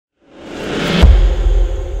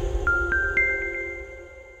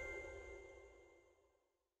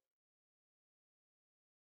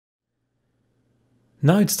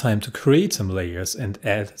Now it's time to create some layers and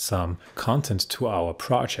add some content to our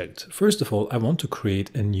project. First of all, I want to create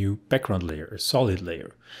a new background layer, a solid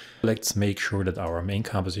layer. Let's make sure that our main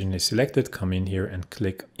composition is selected. Come in here and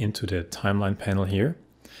click into the timeline panel here.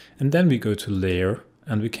 And then we go to layer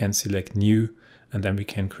and we can select new, and then we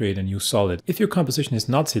can create a new solid. If your composition is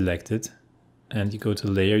not selected, and you go to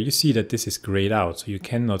layer, you see that this is grayed out. So you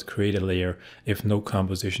cannot create a layer if no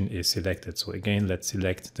composition is selected. So again, let's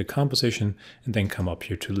select the composition and then come up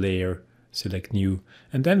here to layer, select new,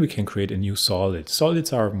 and then we can create a new solid.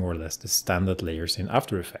 Solids are more or less the standard layers in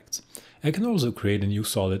After Effects. I can also create a new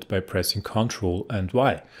solid by pressing Ctrl and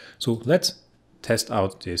Y. So let's test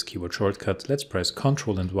out this keyboard shortcut. Let's press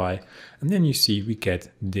Ctrl and Y, and then you see we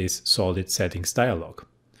get this solid settings dialog.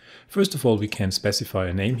 First of all, we can specify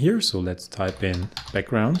a name here. So let's type in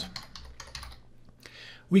background.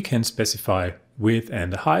 We can specify width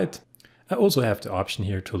and the height. I also have the option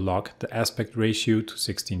here to lock the aspect ratio to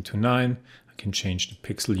 16:9. I can change the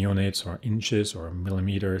pixel units or inches or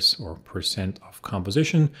millimeters or percent of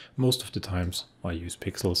composition. Most of the times I use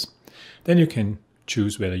pixels. Then you can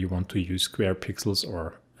choose whether you want to use square pixels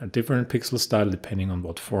or a different pixel style depending on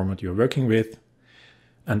what format you're working with.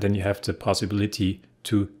 And then you have the possibility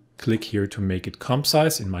to click here to make it comp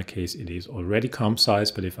size. In my case, it is already comp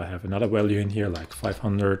size, but if I have another value in here, like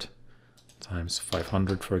 500 times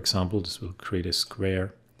 500, for example, this will create a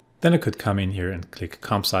square. Then I could come in here and click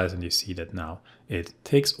comp size, and you see that now it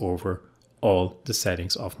takes over all the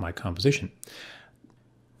settings of my composition.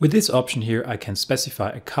 With this option here, I can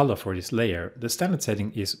specify a color for this layer. The standard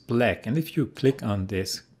setting is black, and if you click on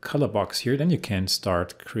this color box here, then you can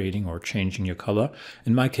start creating or changing your color.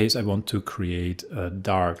 In my case, I want to create a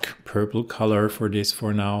dark purple color for this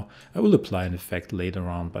for now. I will apply an effect later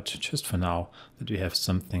on, but just for now that we have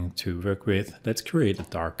something to work with, let's create a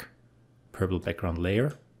dark purple background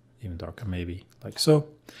layer, even darker maybe, like so,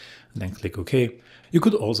 and then click OK. You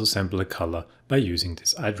could also sample a color by using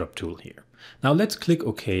this eyedrop tool here. Now let's click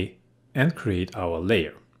OK and create our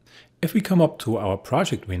layer. If we come up to our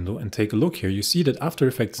project window and take a look here, you see that After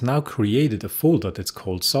Effects now created a folder that's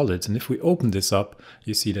called Solids. And if we open this up,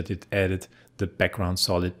 you see that it added the background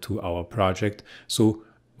solid to our project. So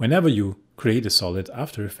whenever you create a solid,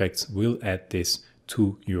 After Effects will add this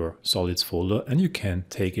to your Solids folder, and you can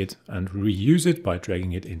take it and reuse it by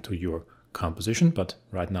dragging it into your composition. But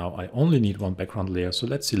right now I only need one background layer. So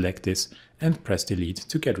let's select this and press delete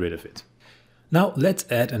to get rid of it. Now let's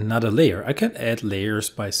add another layer. I can add layers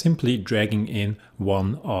by simply dragging in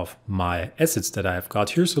one of my assets that I have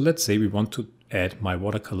got here. So let's say we want to add my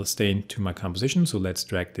watercolor stain to my composition. So let's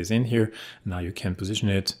drag this in here. Now you can position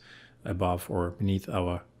it above or beneath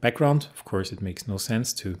our background. Of course, it makes no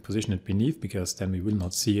sense to position it beneath because then we will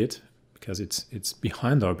not see it because it's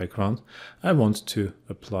behind our background. I want to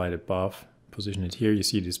apply it above, position it here. You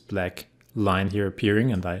see this black line here appearing,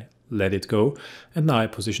 and I let it go. And now I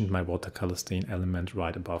positioned my watercolor stain element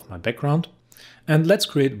right above my background. And let's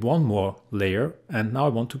create one more layer. And now I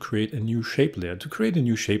want to create a new shape layer. To create a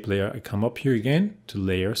new shape layer, I come up here again to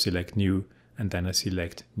layer, select new, and then I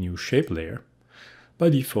select new shape layer. By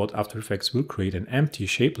default, After Effects will create an empty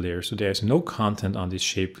shape layer. So there's no content on this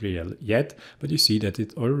shape layer yet, but you see that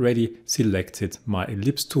it already selected my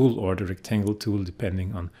ellipse tool or the rectangle tool,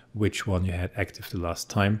 depending on which one you had active the last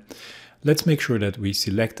time. Let's make sure that we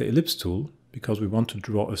select the ellipse tool because we want to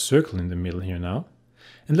draw a circle in the middle here now.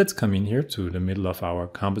 And let's come in here to the middle of our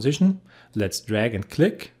composition. Let's drag and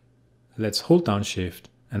click. Let's hold down Shift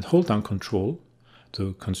and hold down Control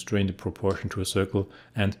to constrain the proportion to a circle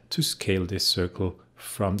and to scale this circle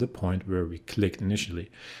from the point where we clicked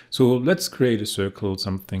initially. So let's create a circle,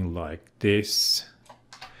 something like this.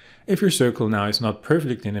 If your circle now is not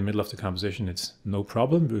perfectly in the middle of the composition, it's no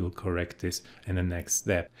problem. We will correct this in the next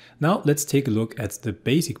step. Now let's take a look at the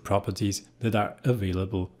basic properties that are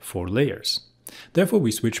available for layers. Therefore,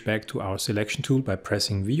 we switch back to our selection tool by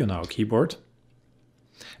pressing V on our keyboard.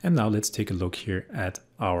 And now let's take a look here at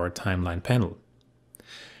our timeline panel.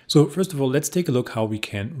 So first of all, let's take a look how we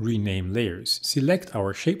can rename layers. Select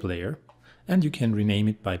our shape layer and you can rename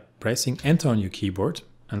it by pressing Enter on your keyboard.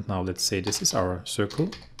 And now let's say this is our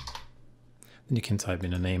circle. Then you can type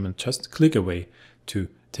in a name and just click away to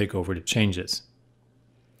take over the changes.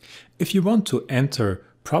 If you want to enter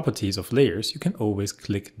properties of layers, you can always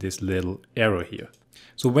click this little arrow here.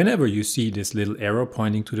 So whenever you see this little arrow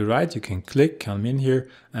pointing to the right, you can click, come in here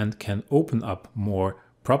and can open up more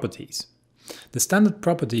properties. The standard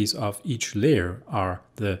properties of each layer are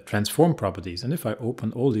the transform properties. And if I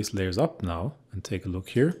open all these layers up now and take a look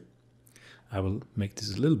here, I will make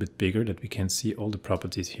this a little bit bigger that we can see all the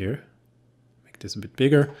properties here. This a bit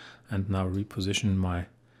bigger and now reposition my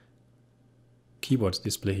keyboard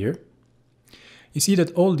display here, you see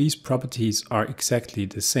that all these properties are exactly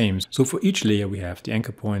the same. So for each layer we have the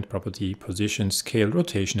anchor point property, position, scale,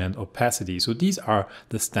 rotation and opacity. So these are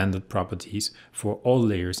the standard properties for all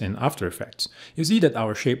layers in After Effects. You see that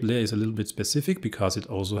our shape layer is a little bit specific because it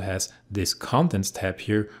also has this contents tab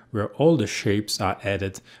here where all the shapes are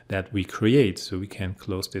added that we create. So we can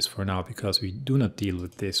close this for now because we do not deal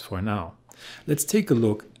with this for now. Let's take a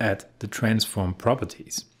look at the transform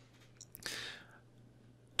properties.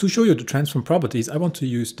 To show you the transform properties, I want to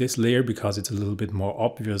use this layer because it's a little bit more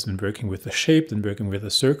obvious when working with a shape than working with a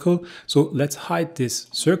circle. So let's hide this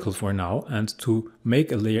circle for now, and to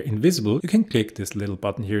make a layer invisible, you can click this little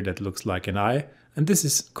button here that looks like an eye, and this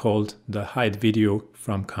is called the Hide Video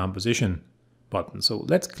from Composition button. So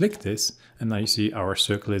let's click this, and now you see our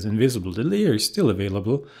circle is invisible. The layer is still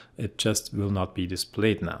available, it just will not be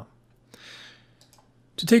displayed now.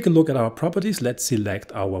 To take a look at our properties, let's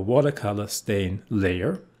select our watercolor stain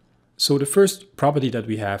layer. So the first property that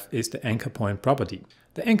we have is the anchor point property.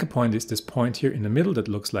 The anchor point is this point here in the middle that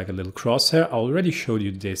looks like a little crosshair. I already showed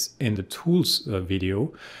you this in the tools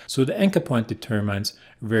video. So the anchor point determines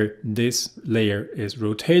where this layer is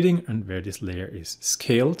rotating and where this layer is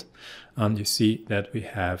scaled. And you see that we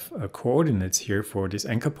have coordinates here for this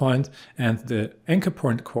anchor point, and the anchor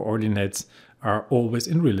point coordinates are always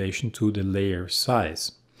in relation to the layer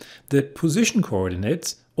size. The position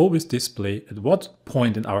coordinates always display at what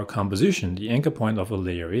point in our composition the anchor point of a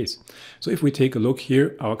layer is. So if we take a look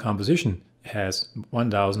here, our composition has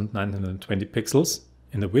 1920 pixels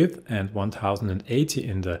in the width and 1080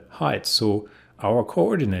 in the height. So our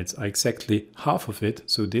coordinates are exactly half of it.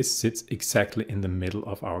 So this sits exactly in the middle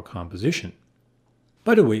of our composition.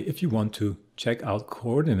 By the way, if you want to check out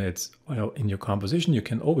coordinates in your composition, you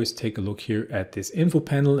can always take a look here at this info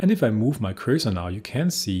panel. And if I move my cursor now, you can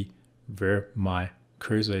see where my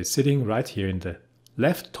cursor is sitting. Right here in the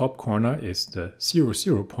left top corner is the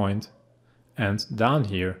 00 point, and down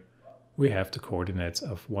here we have the coordinates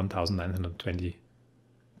of 1920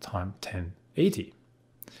 times 1080.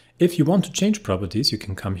 If you want to change properties, you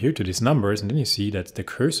can come here to these numbers, and then you see that the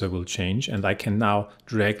cursor will change, and I can now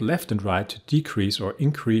drag left and right to decrease or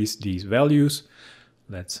increase these values.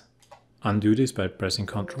 Let's undo this by pressing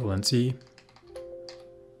Ctrl and C.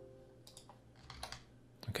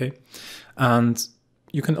 Okay, and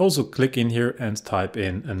you can also click in here and type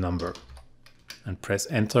in a number and press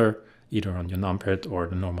enter either on your numpad or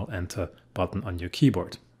the normal enter button on your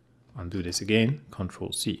keyboard. Undo this again,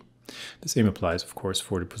 Ctrl C. The same applies of course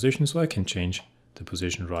for the position, so I can change the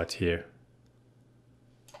position right here.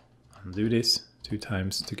 Undo this 2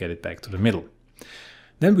 times to get it back to the middle.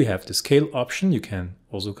 Then we have the scale option. You can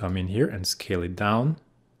also come in here and scale it down,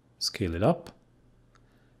 scale it up.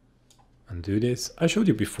 Undo this. I showed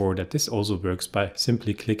you before that this also works by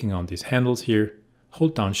simply clicking on these handles here,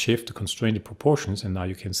 hold down Shift to constrain the proportions, and now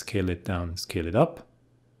you can scale it down, scale it up.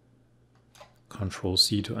 Ctrl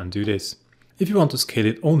C to undo this. If you want to scale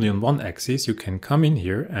it only on one axis, you can come in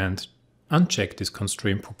here and uncheck this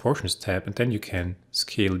Constrain Proportions tab, and then you can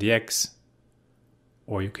scale the X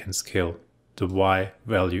or you can scale the Y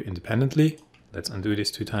value independently. Let's undo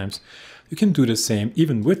this 2 times. You can do the same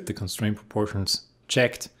even with the Constrain Proportions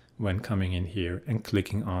checked when coming in here and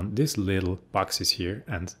clicking on these little boxes here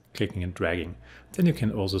and clicking and dragging. Then you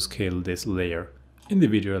can also scale this layer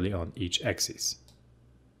individually on each axis.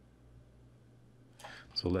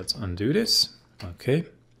 So let's undo this. Okay.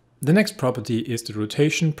 The next property is the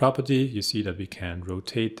rotation property. You see that we can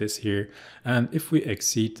rotate this here. And if we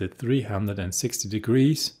exceed the 360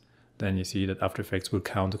 degrees, then you see that After Effects will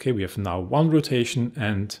count. Okay, we have now 1 rotation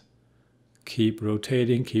and keep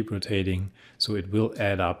rotating. So it will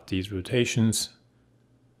add up these rotations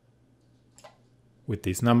with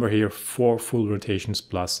this number here, 4 full rotations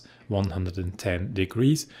plus 110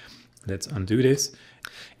 degrees. Let's undo this.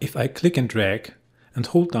 If I click and drag and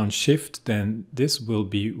hold down Shift, then this will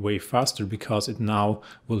be way faster because it now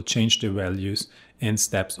will change the values in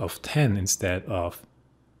steps of 10 instead of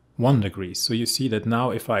 1 degree. So you see that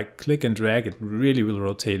now if I click and drag, it really will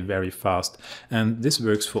rotate very fast. And this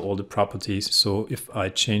works for all the properties. So if I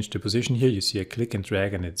change the position here, you see I click and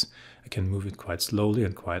drag and I can move it quite slowly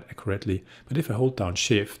and quite accurately. But if I hold down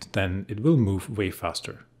Shift, then it will move way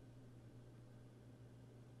faster.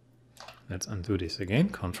 Let's undo this again,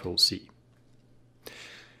 Ctrl C.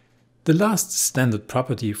 The last standard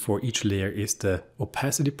property for each layer is the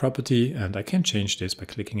opacity property, and I can change this by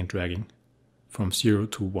clicking and dragging from 0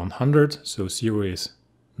 to 100. So 0 is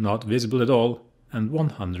not visible at all and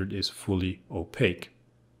 100 is fully opaque.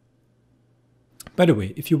 By the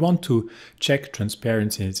way, if you want to check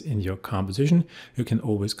transparencies in your composition, you can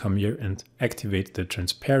always come here and activate the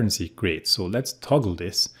transparency grid. So let's toggle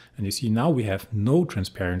this. And you see now we have no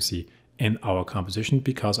transparency in our composition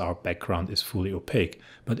because our background is fully opaque.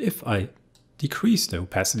 But if I decrease the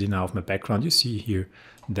opacity now of my background, you see here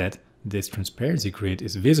that this transparency grid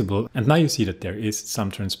is visible. And now you see that there is some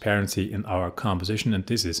transparency in our composition. And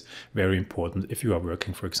this is very important if you are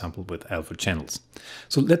working, for example, with alpha channels.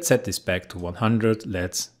 So let's set this back to 100.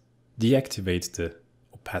 Let's deactivate the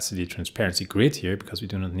opacity transparency grid here because we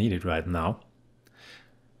do not need it right now.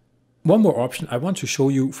 One more option I want to show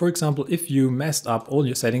you, for example, if you messed up all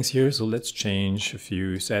your settings here. So let's change a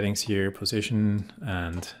few settings here, position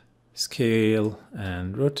and scale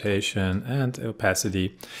and rotation and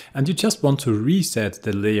opacity, and you just want to reset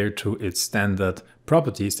the layer to its standard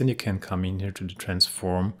properties, then you can come in here to the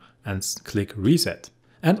transform and click reset,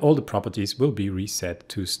 and all the properties will be reset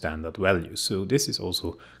to standard values. So this is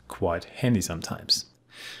also quite handy sometimes.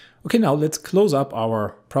 Okay, now let's close up our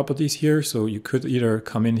properties here. So you could either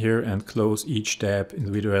come in here and close each tab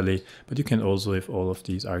individually, but you can also, if all of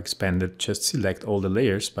these are expanded, just select all the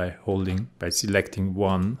layers by selecting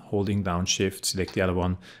one, holding down Shift, select the other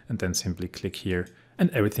one, and then simply click here,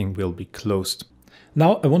 and everything will be closed.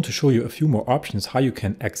 Now I want to show you a few more options how you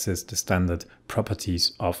can access the standard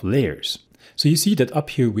properties of layers. So you see that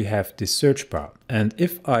up here we have this search bar, and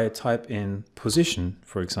if I type in position,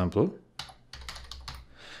 for example,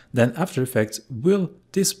 then After Effects will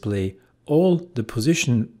display all the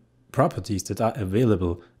position properties that are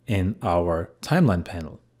available in our timeline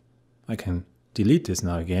panel. I can delete this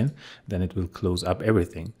now again, then it will close up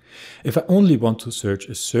everything. If I only want to search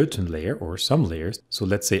a certain layer or some layers, so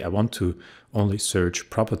let's say I want to only search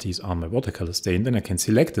properties on my watercolor stain, then I can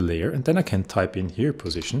select the layer and then I can type in here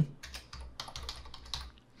position,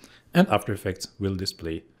 and After Effects will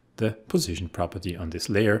display the position property on this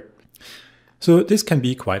layer. So this can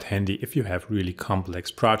be quite handy if you have really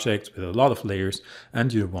complex projects with a lot of layers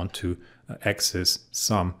and you want to access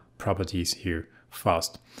some properties here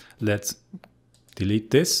fast. Let's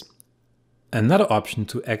delete this. Another option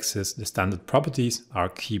to access the standard properties are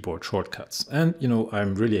keyboard shortcuts. And you know,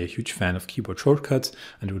 I'm really a huge fan of keyboard shortcuts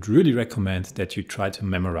and I would really recommend that you try to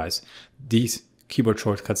memorize these keyboard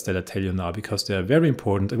shortcuts that I tell you now because they are very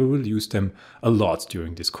important and we will use them a lot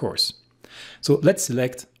during this course. So let's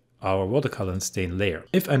select our watercolor and stain layer.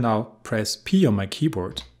 If I now press P on my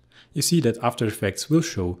keyboard, you see that After Effects will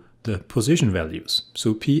show the position values.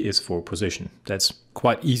 So P is for position. That's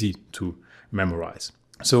quite easy to memorize.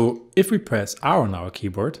 So if we press R on our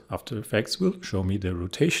keyboard, After Effects will show me the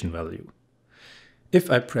rotation value.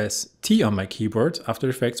 If I press T on my keyboard, After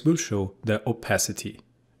Effects will show the opacity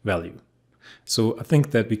value. So I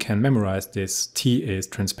think that we can memorize this. T is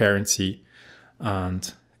transparency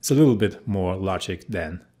and it's a little bit more logic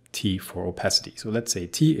than T for opacity. So let's say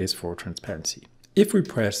T is for transparency. If we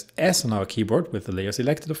press S on our keyboard with the layer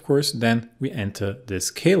selected, of course, then we enter the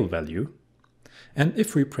scale value. And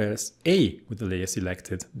if we press A with the layer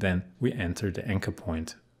selected, then we enter the anchor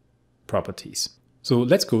point properties. So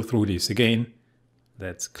let's go through this again.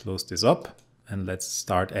 Let's close this up and let's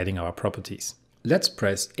start adding our properties. Let's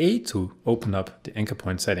press A to open up the anchor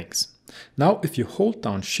point settings. Now, if you hold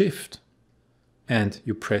down Shift and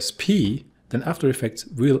you press P, then After Effects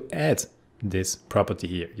will add this property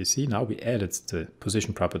here. You see, now we added the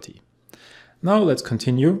position property. Now let's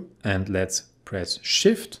continue and let's press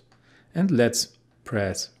Shift and let's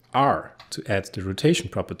press R to add the rotation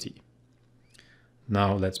property.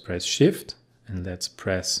 Now let's press Shift and let's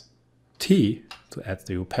press T to add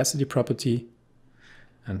the opacity property.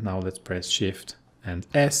 And now let's press Shift and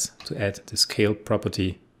S to add the scale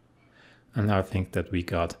property. And now I think that we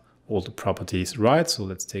got all the properties right. So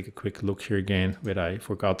let's take a quick look here again whether I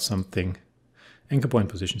forgot something. Anchor point,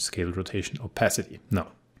 position, scale, rotation, opacity. No.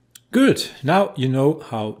 Good. Now you know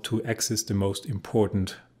how to access the most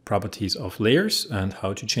important properties of layers and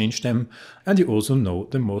how to change them. And you also know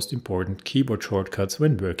the most important keyboard shortcuts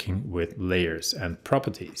when working with layers and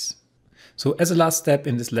properties. So as a last step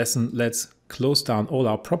in this lesson, let's close down all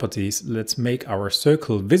our properties. Let's make our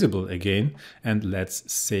circle visible again and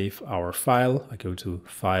let's save our file. I go to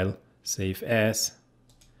File, Save As.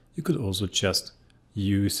 You could also just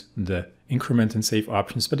use the increment and save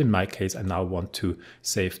options, but in my case, I now want to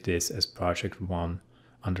save this as project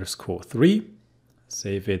 1_3.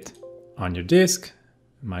 Save it on your disk.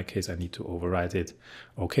 In my case, I need to overwrite it.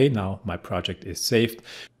 Okay, now my project is saved.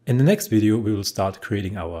 In the next video, we will start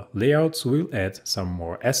creating our layout. So we'll add some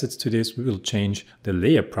more assets to this. We will change the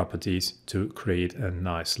layer properties to create a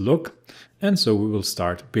nice look. And so we will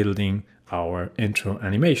start building our intro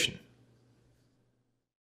animation.